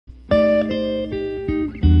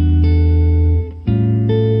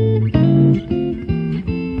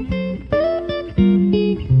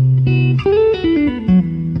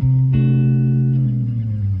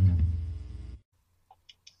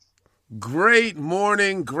Great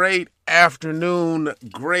morning, great afternoon,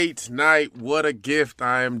 great night. What a gift.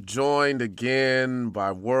 I am joined again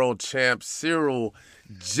by world champ Cyril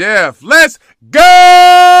Jeff. Let's go!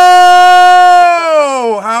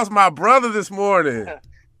 How's my brother this morning?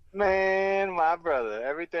 Man, my brother,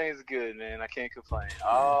 everything's good, man. I can't complain.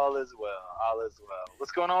 All is well. All is well.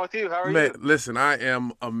 What's going on with you? How are Man, you? listen, I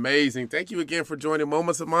am amazing. Thank you again for joining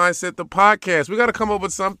Moments of Mindset, the podcast. We got to come up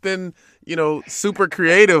with something, super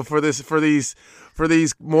creative for these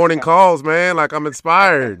morning calls, man. Like, I'm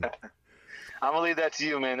inspired. I'm gonna leave that to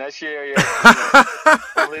you, man. That's your area. I'm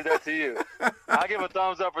gonna leave that to you. I'll give a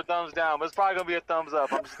thumbs up or thumbs down, but it's probably gonna be a thumbs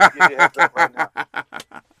up. I'm just gonna give you a heads up right now.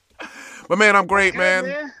 But man, I'm great, Good,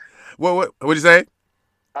 man. What'd you say?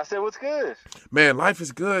 I said, what's good? Man, life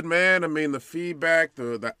is good, man. I mean, the feedback,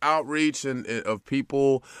 the outreach and of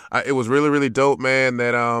people, it was really, really dope, man.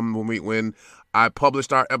 That when I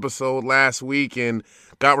published our episode last week and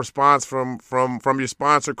got response from your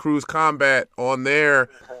sponsor, Cruise Combat, on their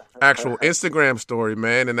actual Instagram story,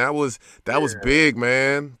 man, and that was big,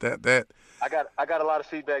 man. That. I got a lot of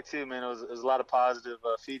feedback too, man. It was a lot of positive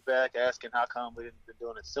feedback, asking how come we hadn't been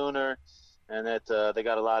doing it sooner, and that they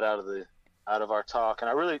got a lot out of our talk. And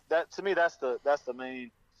I really, that's the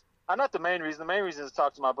main, not the main reason. The main reason is to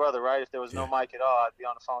talk to my brother, right? If there was no mic at all, I'd be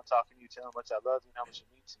on the phone talking to you, telling how much I love you and how much you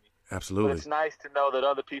mean to me. Absolutely. But it's nice to know that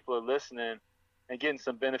other people are listening and getting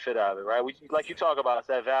some benefit out of it, right? Like you talk about, it's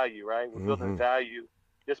that value, right? We're building value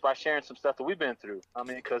just by sharing some stuff that we've been through. I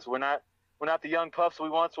mean, because we're not the young pups we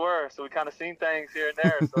once were, so we kind of seen things here and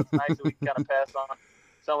there. So it's nice that we can kind of pass on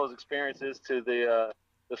some of those experiences to the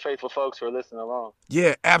faithful folks who are listening along.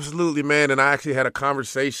 Yeah, absolutely, man. And I actually had a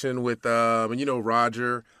conversation with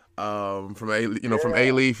Roger from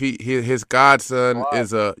A-Leaf. His godson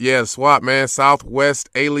is SWAT, man. Southwest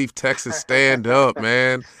A-Leaf, Texas, stand up,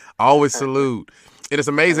 man. Always salute. And it's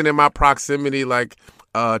amazing in my proximity, like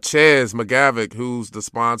Ches McGavick, who's the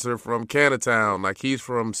sponsor from Canatown, like he's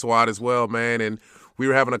from SWAT as well, man. And we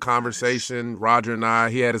were having a conversation, Roger and I.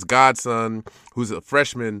 He had his godson, who's a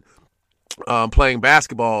freshman, playing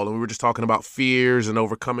basketball, and we were just talking about fears and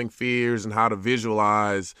overcoming fears and how to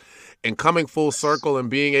visualize and coming full circle and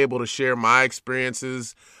being able to share my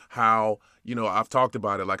experiences, how I've talked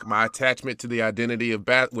about it, like my attachment to the identity of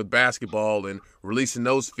with basketball and releasing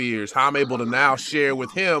those fears, how I'm able to now share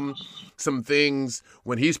with him some things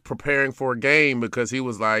when he's preparing for a game, because he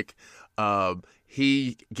was like,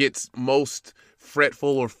 he gets most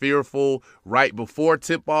fretful or fearful right before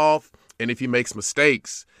tip-off and if he makes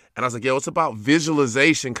mistakes. And I was like, it's about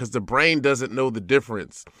visualization, because the brain doesn't know the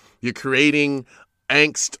difference. You're creating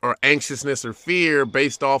angst or anxiousness or fear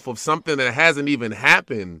based off of something that hasn't even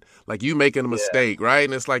happened, like you making a mistake, right?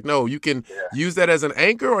 And it's like, no, you can use that as an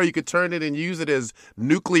anchor, or you could turn it and use it as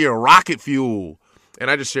nuclear rocket fuel.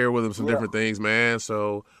 And I just share with him some different things, man.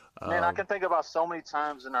 So, man, I can think about so many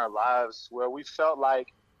times in our lives where we felt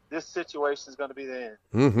like this situation is going to be the end.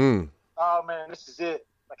 Mm-hmm. Oh man, this is it.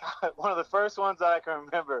 Like one of the first ones that I can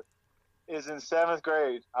remember is in 7th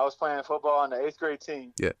grade. I was playing football on the 8th grade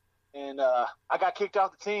team. Yeah. And I got kicked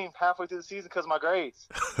off the team halfway through the season because of my grades.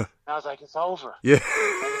 And I was like, it's over. Yeah.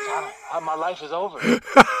 My life is over. I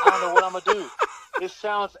don't know what I'm going to do. It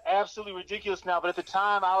sounds absolutely ridiculous now, but at the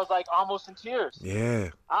time I was like almost in tears. Yeah.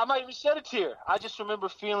 I might even shed a tear. I just remember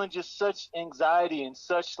feeling just such anxiety and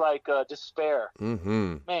such despair.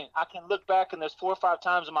 Mm-hmm. Man, I can look back and there's 4 or 5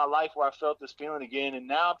 times in my life where I felt this feeling again. And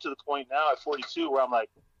now I'm to the point now at 42 where I'm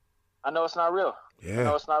like, I know it's not real. Yeah. I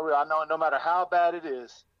know it's not real. I know no matter how bad it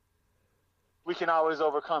is, we can always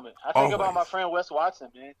overcome it. I think about my friend Wes Watson,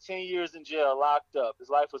 man. 10 years in jail, locked up. His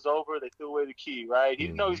life was over. They threw away the key, right? He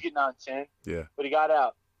didn't know he was getting out in 10. Yeah. But he got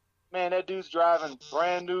out. Man, that dude's driving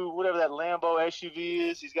brand new, whatever that Lambo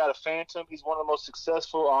SUV is. He's got a Phantom. He's one of the most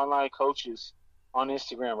successful online coaches on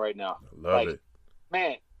Instagram right now. Love it.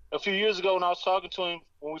 Man, a few years ago when I was talking to him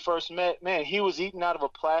when we first met, man, he was eating out of a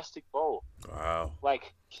plastic bowl. Wow.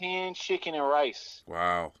 Like canned chicken and rice.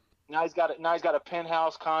 Wow. Now he's got a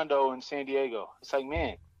penthouse condo in San Diego. It's like,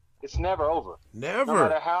 man, it's never over. Never. No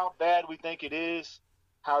matter how bad we think it is,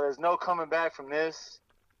 how there's no coming back from this,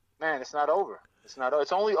 man, it's not over. It's not.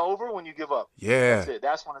 It's only over when you give up. Yeah. That's it.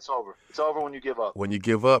 That's when it's over. It's over when you give up. When you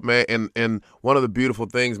give up, man. And one of the beautiful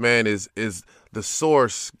things, man, is the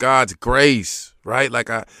source, God's grace, right?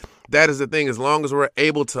 That is the thing. As long as we're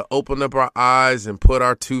able to open up our eyes and put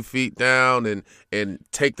our 2 feet down and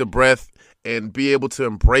take the breath and be able to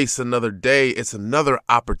embrace another day, it's another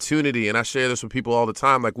opportunity. And I share this with people all the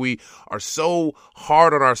time. Like, we are so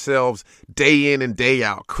hard on ourselves day in and day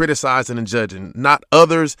out, criticizing and judging, not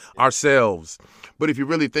others, ourselves. But if you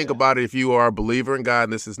really think about it, if you are a believer in God,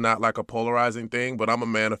 and this is not like a polarizing thing, but I'm a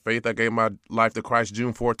man of faith. I gave my life to Christ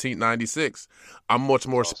June 14th, 96. I'm much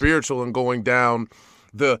more spiritual and going down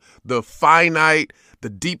the finite,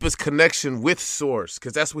 the deepest connection with Source,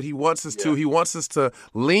 because that's what he wants us to. He wants us to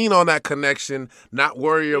lean on that connection, not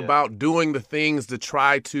worry about doing the things to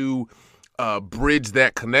try to bridge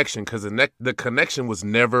that connection, because the connection was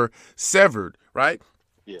never severed, right?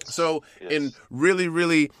 Yes. So in really,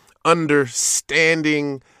 really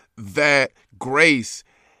understanding that grace,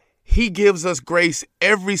 he gives us grace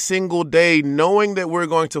every single day, knowing that we're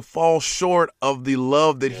going to fall short of the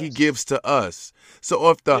love that he gives to us.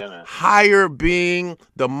 So if the higher being,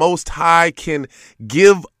 the Most High, can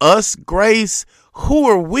give us grace, who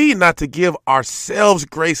are we not to give ourselves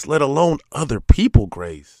grace, let alone other people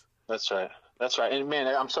grace? That's right. That's right. And, man,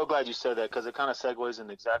 I'm so glad you said that, because it kind of segues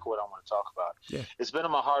into exactly what I want to talk about. Yeah. It's been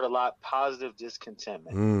in my heart a lot, positive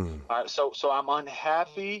discontentment. All right, so I'm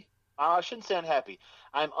unhappy. I shouldn't say unhappy.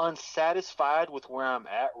 I'm unsatisfied with where I'm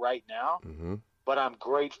at right now, but I'm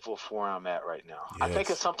grateful for where I'm at right now. Yes. I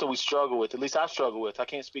think it's something we struggle with. At least I struggle with. I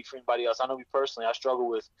can't speak for anybody else. I know me personally, I struggle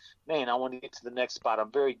with, man, I want to get to the next spot.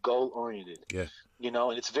 I'm very goal-oriented. Yeah. You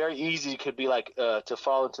know, and it's very easy, it could be like to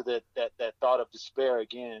fall into that thought of despair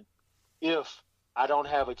again if I don't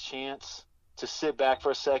have a chance to sit back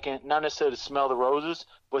for a second, not necessarily to smell the roses,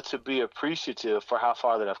 but to be appreciative for how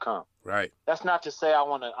far that I've come. Right. That's not to say I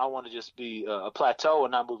want to just be a plateau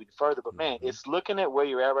and not moving further, but man, it's looking at where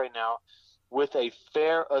you're at right now with a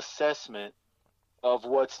fair assessment of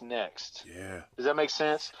what's next. Yeah. Does that make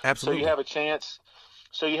sense? Absolutely. So you have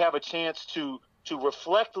a chance to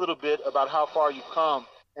reflect a little bit about how far you've come,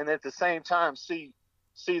 and at the same time see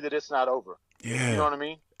that it's not over. Yeah. You know what I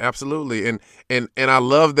mean? Absolutely. And I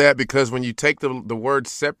love that, because when you take the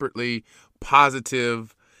words separately,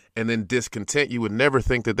 positive and then discontent, you would never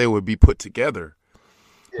think that they would be put together.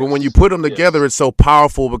 Yes. But when you put them together, it's so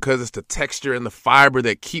powerful, because it's the texture and the fiber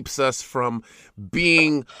that keeps us from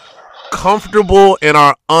being comfortable in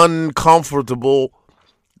our uncomfortable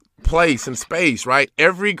place and space, right?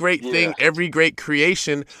 Every great thing, every great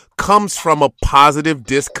creation comes from a positive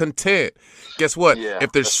discontent. Guess what?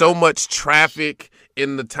 If there's so much traffic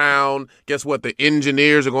in the town, guess what? The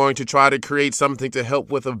engineers are going to try to create something to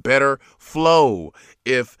help with a better flow.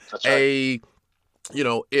 If a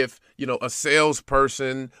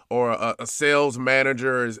salesperson or a sales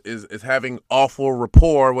manager is having awful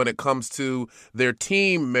rapport when it comes to their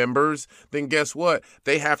team members, then guess what?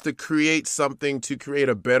 They have to create something to create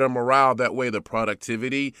a better morale. That way the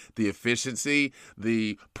productivity, the efficiency,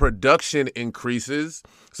 the production increases.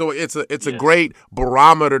 So it's a great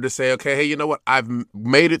barometer to say, okay, hey, you know what? I've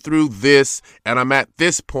made it through this and I'm at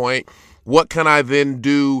this point. What can I then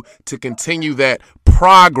do to continue that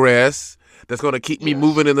progress that's going to keep me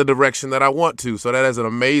moving in the direction that I want to? So that is an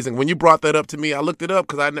amazing. When you brought that up to me, I looked it up,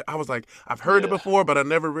 because I was like, I've heard it before, but I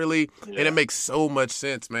never really, and it makes so much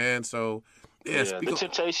sense, man. So the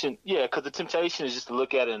temptation, because the temptation is just to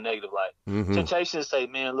look at it in a negative light. Temptation is to say,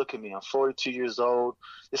 man, look at me, I'm 42 years old.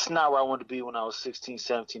 It's not where I wanted to be when I was 16,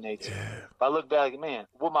 17, 18. If I look back, man,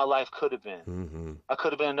 what my life could have been. I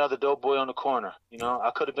could have been another dope boy on the corner. You know,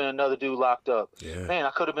 I could have been another dude locked up. Man, I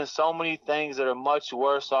could have been so many things that are much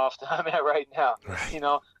worse off than I'm at right now. You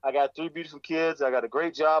know, I got 3 beautiful kids. I got a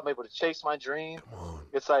great job. I'm able to chase my dream.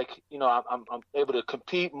 It's like, you know, I'm able to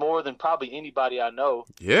compete more than probably anybody I know.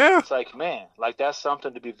 Yeah. It's like, man, like that's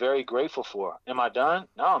something to be very grateful for. Am I done?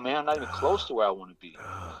 No, man, I'm not even close to where I want to be.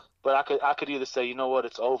 But I could either say, you know what,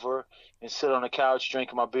 it's over, and sit on the couch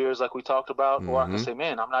drinking my beers like we talked about, or I can say,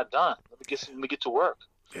 man, I'm not done. Let me get to work.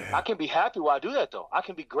 I can be happy while I do that, though. I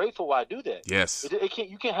can be grateful while I do that. Yes.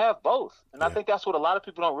 You can have both. And I think that's what a lot of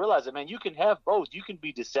people don't realize. That, man, you can have both. You can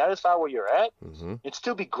be dissatisfied where you're at and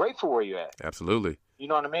still be grateful where you're at. Absolutely. You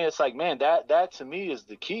know what I mean? It's like, man, that to me is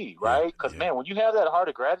the key, right? Because, man, when you have that heart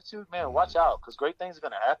of gratitude, man, watch out, because great things are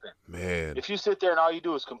going to happen. Man. If you sit there and all you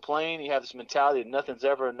do is complain, you have this mentality that nothing's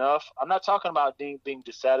ever enough. I'm not talking about being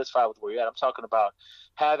dissatisfied with where you're at. I'm talking about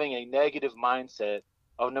having a negative mindset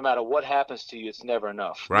of no matter what happens to you, it's never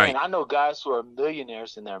enough. Right. Man, I know guys who are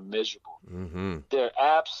millionaires and they're miserable. They're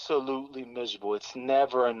absolutely miserable. It's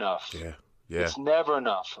never enough. Yeah. It's never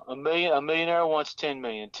enough. A millionaire wants 10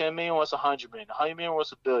 million. 10 million wants 100 million. 100 million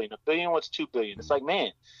wants a billion. A billion wants 2 billion. It's like,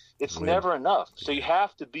 man, it's never enough. So you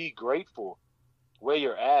have to be grateful where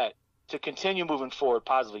you're at to continue moving forward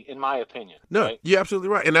positively, in my opinion. No, right? You're absolutely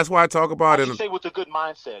right. And that's why I talk about it. Say with a good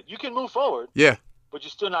mindset. You can move forward. Yeah. But you're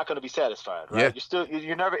still not going to be satisfied, right? Yeah.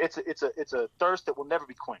 You're never. It's a thirst that will never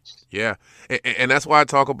be quenched. Yeah, and that's why I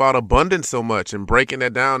talk about abundance so much and breaking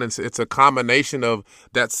that down. It's a combination of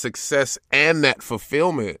that success and that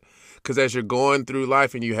fulfillment. because as you're going through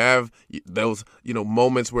life and you have those,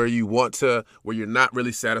 moments where where you're not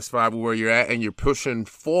really satisfied with where you're at and you're pushing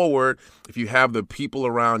forward, if you have the people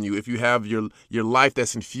around you, if you have your life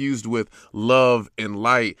that's infused with love and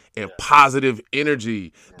light and positive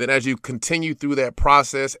energy, then as you continue through that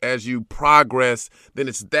process, as you progress, then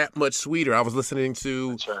it's that much sweeter. I was listening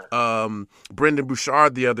to Brendan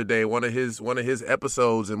Bouchard the other day, one of his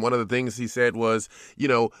episodes, and one of the things he said was,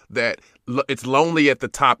 that it's lonely at the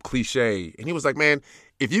top cliche. And he was like, man,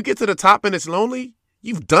 if you get to the top and it's lonely,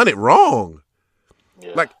 you've done it wrong.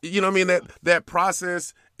 Yeah. Like, that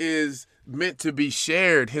process is meant to be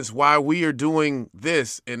shared, hence why we are doing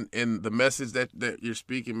this. And the message that you're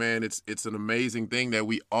speaking, man, it's an amazing thing that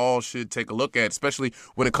we all should take a look at, especially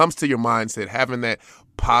when it comes to your mindset, having that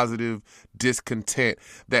positive discontent,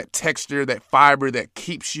 that texture, that fiber that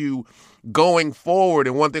keeps you going forward.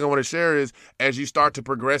 And one thing I want to share is, as you start to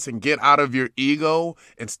progress and get out of your ego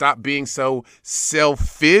and stop being so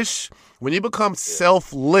selfish, when you become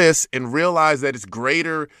selfless and realize that it's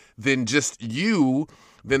greater than just you,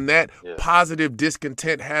 then that positive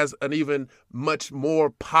discontent has an even much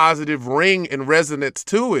more positive ring and resonance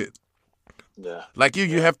to it. Yeah. Like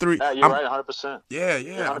you have three. You're right, 100%. Yeah.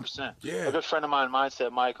 100%. Yeah. A good friend of mine,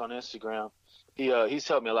 Mindset Mike on Instagram, he's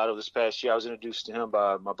helped me a lot over this past year. I was introduced to him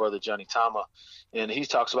by my brother Johnny Tama, and he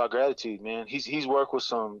talks about gratitude, man. He's worked with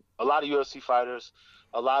a lot of UFC fighters,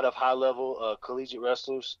 a lot of high-level collegiate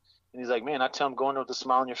wrestlers. And he's like, man, I tell him go in there with a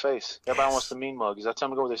smile on your face. Everybody wants the mean mug. I tell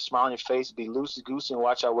him to go with a smile on your face, be loosey-goosey, and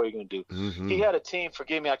watch out what you're going to do. Mm-hmm. He had a team,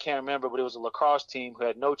 forgive me, I can't remember, but it was a lacrosse team who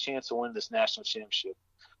had no chance of winning this national championship.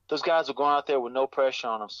 Those guys were going out there with no pressure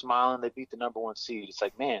on them, smiling. They beat the number one seed. It's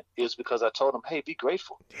like, man, it was because I told them, hey, be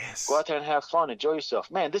grateful. Yes. Go out there and have fun. Enjoy yourself.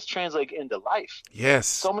 Man, this translates into life. Yes.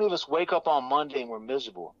 So many of us wake up on Monday and we're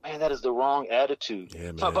miserable. Man, that is the wrong attitude.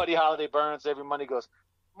 Yeah, my buddy Holiday Burns every Monday goes,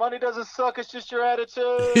 money doesn't suck. It's just your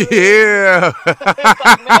attitude. Yeah. It's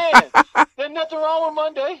like, man, there's nothing wrong with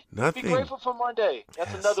Monday. Nothing. Be grateful for Monday.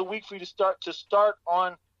 That's another week for you to start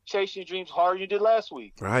on chasing your dreams harder than you did last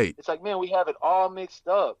week. Right. It's like, man, we have it all mixed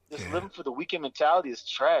up. Just living for the weekend mentality is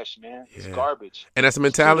trash, man. It's garbage. And that's a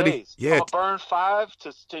mentality. Yeah. I'm gonna burn 5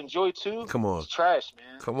 to enjoy 2. Come on. It's trash,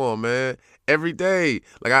 man. Come on, man. Every day.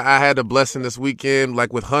 Like I had a blessing this weekend,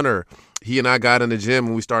 like with Hunter. He and I got in the gym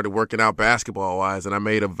and we started working out basketball-wise, and I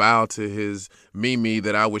made a vow to his Mimi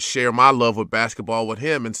that I would share my love with basketball with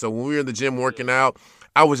him. And so when we were in the gym working out,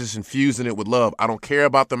 I was just infusing it with love. I don't care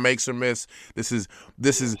about the makes or miss. This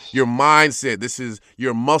is your mindset. This is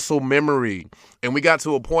your muscle memory. And we got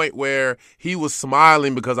to a point where he was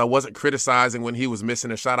smiling because I wasn't criticizing when he was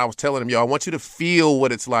missing a shot. I was telling him, yo, I want you to feel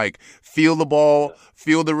what it's like. Feel the ball,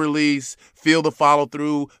 feel the release, feel the follow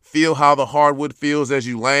through, feel how the hardwood feels as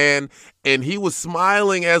you land. And he was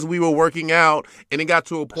smiling as we were working out. And it got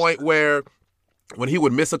to a point where when he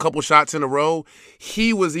would miss a couple shots in a row,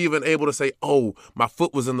 he was even able to say, oh, my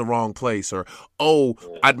foot was in the wrong place, or, oh,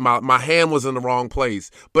 my hand was in the wrong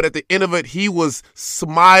place. But at the end of it, he was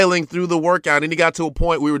smiling through the workout, and he got to a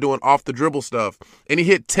point we were doing off the dribble stuff, and he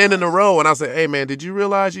hit 10 in a row. And I said, hey, man, did you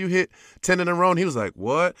realize you hit 10 in a row? And he was like,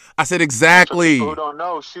 what? I said, exactly. People who don't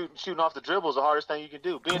know, shooting off the dribble is the hardest thing you can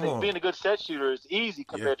do. Being a good set shooter is easy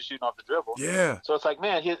compared to shooting off the dribble. Yeah. So it's like,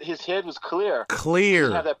 man, his head was clear. He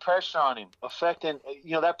didn't have that pressure on him, affecting,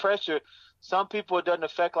 that pressure. Some people it doesn't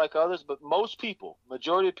affect like others, but most people,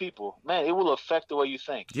 majority of people, man, it will affect the way you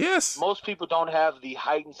think. Yes. Most people don't have the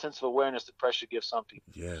heightened sense of awareness that pressure gives some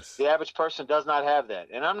people. Yes. The average person does not have that.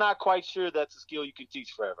 And I'm not quite sure that's a skill you can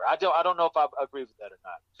teach forever. I don't know if I agree with that or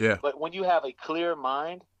not. Yeah. But when you have a clear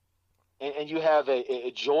mind and you have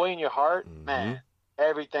a joy in your heart, man,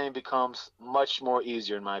 everything becomes much more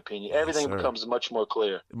easier, in my opinion. Everything becomes much more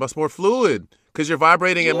clear. Much more fluid. Because you're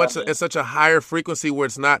vibrating at such a higher frequency where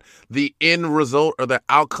it's not the end result or the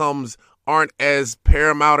outcomes aren't as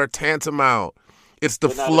paramount or tantamount. It's the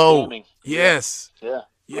flow. Yes. Yeah.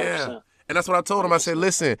 100%. And that's what I told him. I said,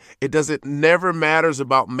 listen, it never matters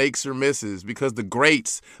about makes or misses, because the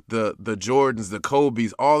greats, the Jordans, the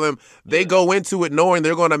Kobes, all of them, they go into it knowing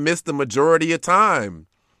they're going to miss the majority of time.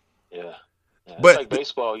 Yeah. But it's like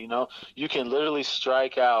baseball, you can literally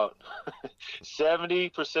strike out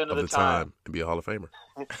 70% of the time and be a Hall of Famer.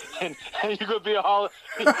 and you could be a Hall of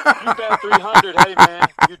you bat 300. Hey, man,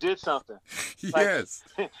 you did something. Yes.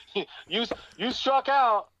 You struck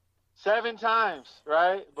out 7 times,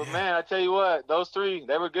 right? But man, I tell you what, those 3,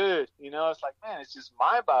 they were good. It's like, man, it's just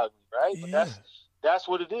mind-boggling, right? Yeah. But that's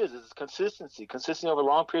what it is. It's consistency over a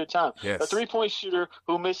long period of time. Yes. A 3-point shooter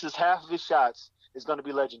who misses half of his shots is going to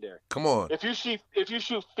be legendary. Come on. If you shoot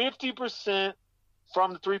 50%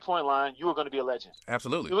 from the 3-point line, you are going to be a legend.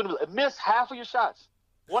 Absolutely. You're going to miss half of your shots.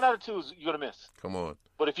 1 out of 2 is you're gonna miss. Come on.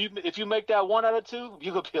 But if you make that 1 out of 2,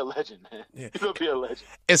 you're gonna be a legend, man. Yeah. You're gonna be a legend.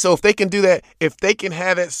 And so if they can do that, if they can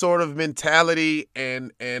have that sort of mentality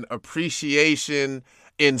and appreciation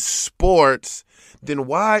in sports, then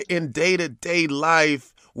why in day-to-day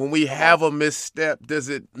life, when we have a misstep, does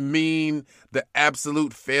it mean the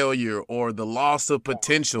absolute failure or the loss of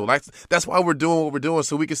potential? Like, that's why we're doing what we're doing,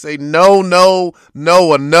 so we can say, no,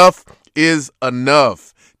 enough is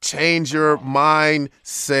enough. Change your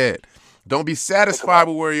mindset. Don't be satisfied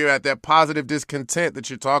with where you're at, that positive discontent that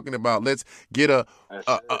you're talking about. Let's get a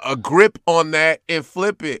grip on that and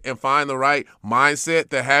flip it and find the right mindset,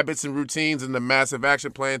 the habits and routines, and the massive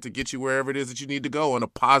action plan to get you wherever it is that you need to go in a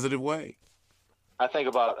positive way. I think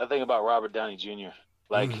about Robert Downey Jr.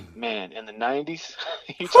 Like, man, in the 90s,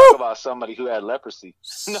 you talk about somebody who had leprosy.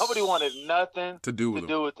 Nobody wanted nothing to do with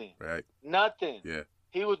him. Right. Nothing. Yeah.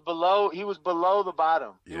 He was below the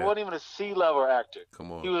bottom. Yeah. He wasn't even a C-level actor.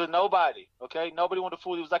 Come on. He was a nobody, okay? Nobody wanted to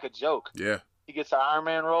fool him. He was like a joke. Yeah. He gets an Iron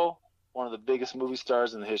Man role, one of the biggest movie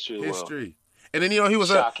stars in the history of the world. And then, he was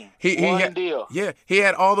shocking. Deal. Yeah, he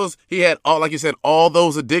had all, like you said, all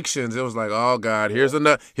those addictions. It was like, oh God, here's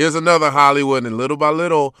another Hollywood, and little by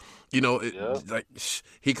little,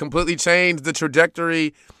 he completely changed the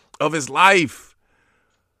trajectory of his life.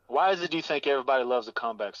 Why is it, do you think everybody loves a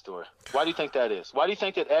comeback story? Why do you think that is? Why do you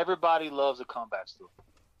think that everybody loves a comeback story?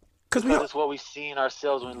 Because it's what we see in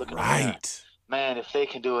ourselves when we look at right. Man, if they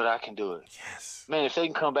can do it, I can do it. Yes. Man, if they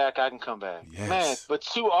can come back, I can come back. Yes. Man, but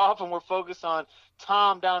too often we're focused on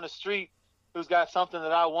Tom down the street who's got something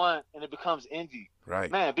that I want, and it becomes envy. Right.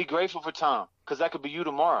 Man, be grateful for Tom, because that could be you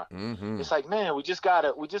tomorrow. Mm-hmm. It's like, man, we just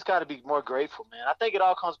gotta be more grateful, man. I think it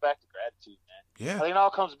all comes back to gratitude, man. Yeah. I think it all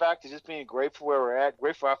comes back to just being grateful where we're at,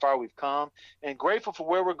 grateful how far we've come, and grateful for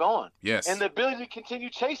where we're going. Yes. And the ability to continue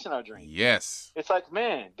chasing our dreams. Yes. It's like,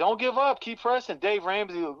 man, don't give up, keep pressing. Dave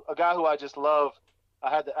Ramsey, a guy who I just love. I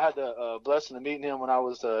had the blessing of meeting him when I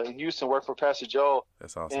was in Houston, worked for Pastor Joel.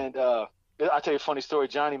 That's awesome. And I'll tell you a funny story.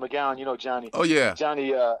 Johnny McGowan, you know Johnny. Oh, yeah.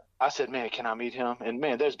 Johnny, I said, man, can I meet him? And,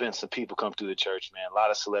 man, there's been some people come through the church, man, a lot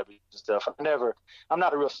of celebrities and stuff. I'm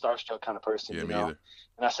not a real starstruck kind of person, yeah, you me know. either.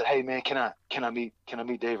 And I said, hey, man, can I meet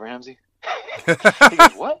Dave Ramsey? He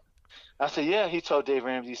goes, what? I said, yeah. He told Dave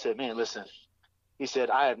Ramsey, he said, man, listen. He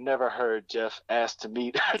said, I have never heard Jeff ask to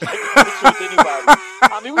meet with anybody.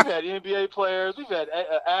 I mean, we've had NBA players, we've had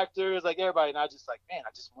actors, like everybody, and I just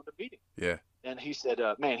wanted to meet him. Yeah. And he said,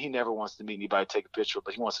 man, he never wants to meet anybody, take a picture,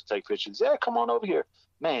 but he wants to take pictures. Yeah, come on over here.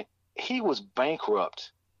 Man, he was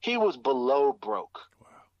bankrupt. He was below broke. Wow.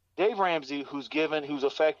 Dave Ramsey, who's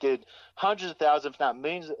affected hundreds of thousands, if not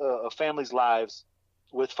millions of families' lives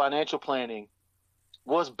with financial planning,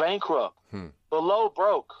 was bankrupt, below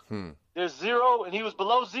broke. There's zero, and he was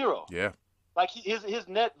below zero. Yeah. Like his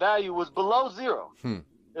net value was below zero.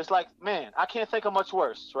 It's like, man, I can't think of much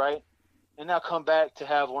worse, right? And now come back to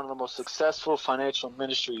have one of the most successful financial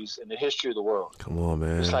ministries in the history of the world. Come on,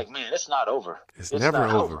 man. It's like, man, it's not over. It's never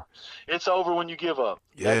over. It's over when you give up.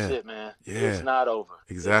 Yeah. That's it, man. Yeah. It's not over.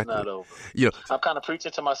 Exactly. It's not over. I'm kind of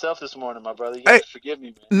preaching to myself this morning, my brother. You have to forgive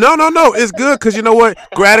me, man. No. It's good because you know what?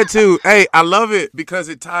 Gratitude. Hey, I love it because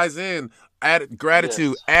it ties in.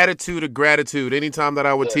 Gratitude, yes. Attitude of gratitude. Anytime that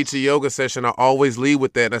I would teach a yoga session, I always lead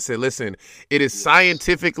with that. And I said, listen, it is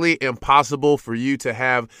scientifically impossible for you to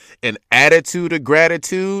have an attitude of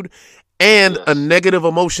gratitude and a negative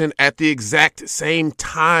emotion at the exact same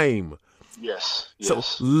time. Yes. So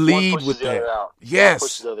lead with that. Yes. One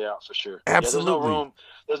pushes the other out for sure. Absolutely. Yeah,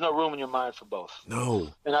 there's no room in your mind for both. No.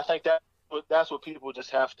 And I think that's what people just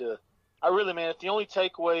have to. Man, if the only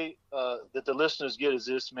takeaway that the listeners get is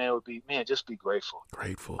this, man, would be, man, just be grateful.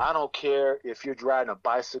 Grateful. I don't care if you're driving a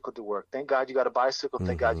bicycle to work. Thank God you got a bicycle.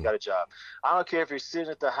 Thank God you got a job. I don't care if you're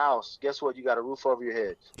sitting at the house. Guess what? You got a roof over your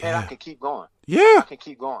head. Man, I can keep going. Yeah. I can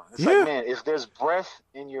keep going. It's like, man, if there's breath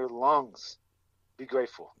in your lungs, be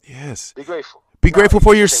grateful. Yes. Be grateful. Be grateful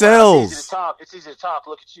for yourselves. It's easy to talk.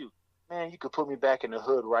 Look at you. Man, you could put me back in the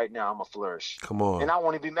hood right now. I'm going to flourish. Come on. And I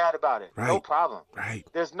won't even be mad about it. Right. No problem. Right.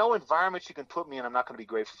 There's no environment you can put me in I'm not going to be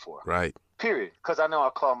grateful for. Right. Period. Because I know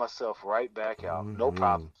I'll claw myself right back out. No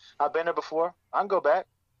problem. I've been there before. I can go back,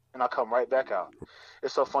 and I'll come right back out.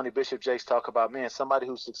 It's so funny. Bishop Jakes talk about, man, somebody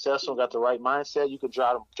who's successful, got the right mindset, you can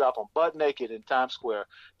drop them butt naked in Times Square.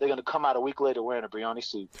 They're going to come out a week later wearing a Brioni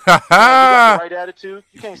suit. You got the right attitude.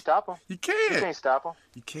 You can't stop them. You can't. You can't stop them.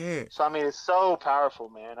 You can't. So, it's so powerful,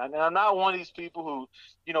 man. And I'm not one of these people who,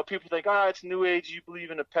 people think, it's new age. You believe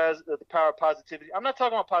in the power of positivity. I'm not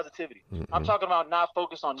talking about positivity. I'm talking about not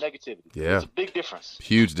focus on negativity. Yeah. It's a big difference.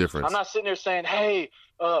 Huge difference. I'm not sitting there saying, hey,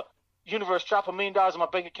 universe, drop $1 million in my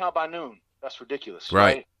bank account by noon. That's ridiculous,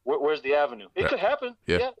 Right. right? Where's the avenue? It could happen.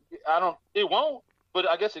 Yeah. It won't, but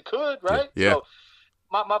I guess it could, right? Yeah. So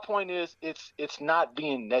my point is, it's not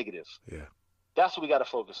being negative. Yeah. That's what we got to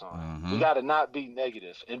focus on. Mm-hmm. We got to not be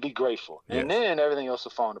negative and be grateful. Yes. And then everything else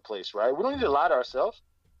will fall into place, right? We don't need to lie to ourselves.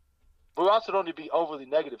 But we also don't need to be overly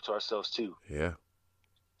negative to ourselves, too. Yeah.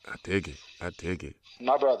 I dig it.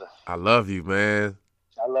 My brother. I love you, man.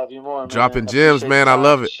 I love you more, man. Dropping gems, man. I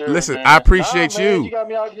love it. Sure, Listen, man. I appreciate man, you. You got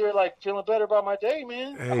me out here, like, feeling better about my day,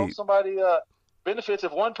 man. Hey. I hope somebody benefits.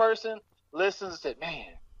 If one person listens and said, man,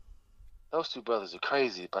 those two brothers are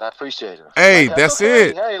crazy, but I appreciate them. Hey, like, that's okay.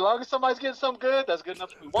 it. Hey, as long as somebody's getting something good, that's good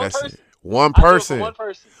enough for me. One That's person. it. One I do it for person. one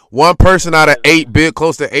person. One person out of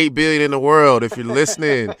close to 8 billion in the world. If you're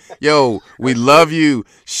listening, yo, we love you.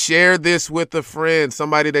 Share this with a friend,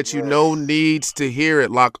 somebody that you know needs to hear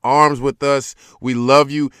it. Lock arms with us. We love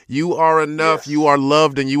you. You are enough. Yes. You are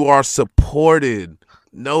loved and you are supported.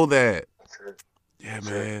 Know that. That's it. Yeah, That's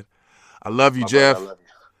man. it. I love you, My Jeff. brother,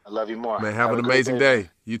 I love you more. Man, have an a good amazing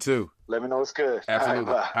day. You too. Let me know what's good.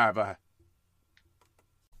 Absolutely. All right, bye. All right, bye.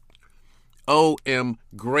 OM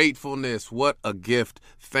gratefulness. What a gift.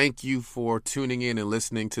 Thank you for tuning in and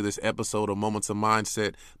listening to this episode of Moments of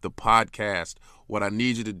Mindset, the podcast. What I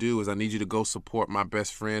need you to do is I need you to go support my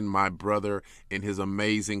best friend, my brother, in his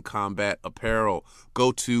amazing combat apparel.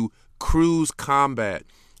 Go to Cruz Combat,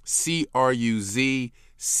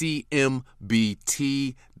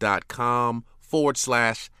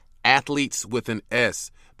 CRUZCMBT.com/athletes with an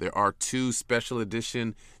S. There are 2 special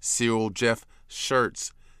edition Cyril Jeff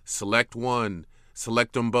shirts. Select one.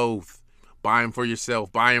 Select them both. Buy them for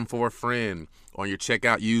yourself. Buy them for a friend. On your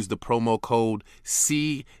checkout, use the promo code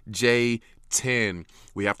CJ10.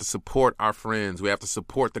 We have to support our friends. We have to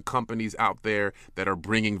support the companies out there that are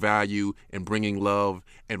bringing value and bringing love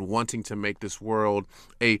and wanting to make this world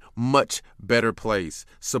a much better place.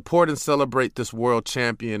 Support and celebrate this world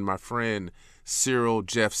champion, my friend, Cyril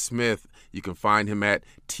Jeff Smith. You can find him at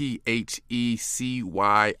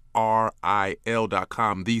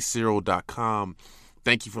THECYRIL.com, thecyril.com.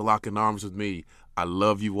 Thank you for locking arms with me. I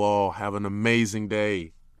love you all. Have an amazing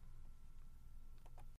day.